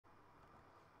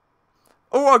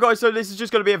Alright guys, so this is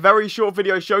just going to be a very short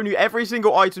video showing you every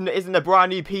single item that is in the brand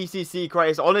new PCC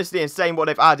crate. It's honestly insane what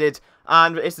they've added,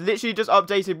 and it's literally just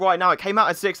updated right now. It came out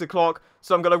at 6 o'clock,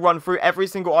 so I'm going to run through every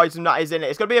single item that is in it.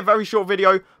 It's going to be a very short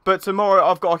video, but tomorrow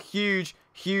I've got a huge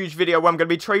video where I'm going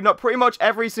to be trading up pretty much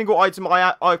every single item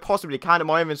I possibly can in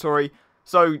my inventory.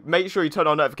 So make sure you turn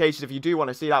on notifications if you do want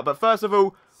to see that. But first of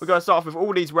all, we're going to start off with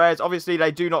all these rares. Obviously,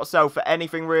 they do not sell for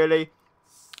anything really,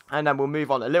 and then we'll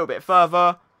move on a little bit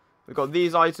further. We've got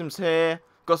these items here.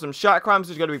 Got some shat cramps,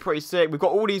 which is going to be pretty sick. We've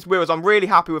got all these wheels. I'm really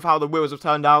happy with how the wheels have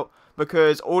turned out,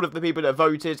 because all of the people that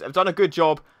voted have done a good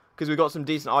job, because we've got some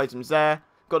decent items there.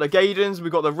 Got the Gaidens,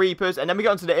 we've got the Reapers, and then we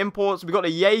got into the imports. We've got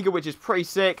the Jaeger, which is pretty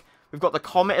sick. We've got the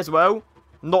Comet as well.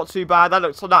 Not too bad.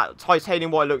 That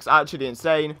titanium white looks actually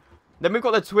insane. Then we've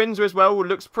got the Twinser as well.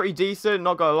 Looks pretty decent,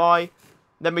 not gonna lie.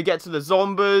 Then we get to the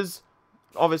Zombers.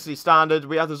 Obviously standard.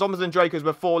 We have the Zombies and Dracos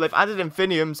before. They've added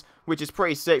Infiniums, which is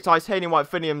pretty sick. Titanium white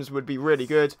Infiniums would be really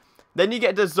good. Then you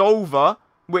get Dissolver,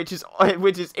 which is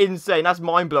insane. That's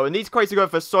mind-blowing. These crates are going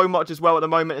for so much as well at the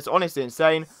moment. It's honestly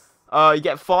insane. You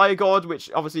get Fire God, which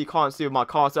obviously you can't see with my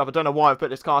car setup. I don't know why I've put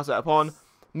this car setup on.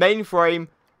 Mainframe.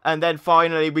 And then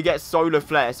finally, we get Solar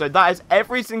Flare. So that is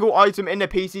every single item in the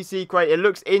PCC crate. It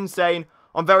looks insane.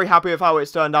 I'm very happy with how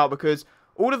it's turned out, because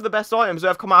all of the best items that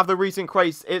have come out of the recent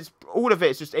crates, all of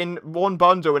it's just in one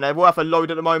bundle, and they're worth a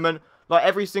load at the moment. Like,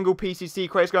 every single PCC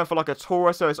crate is going for like a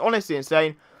Taurus, so it's honestly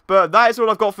insane. But that is all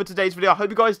I've got for today's video. I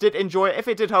hope you guys did enjoy it. If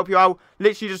it did help you out,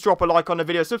 literally just drop a like on the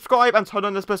video, subscribe, and turn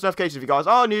on the post notifications if you guys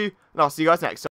are new. And I'll see you guys next time.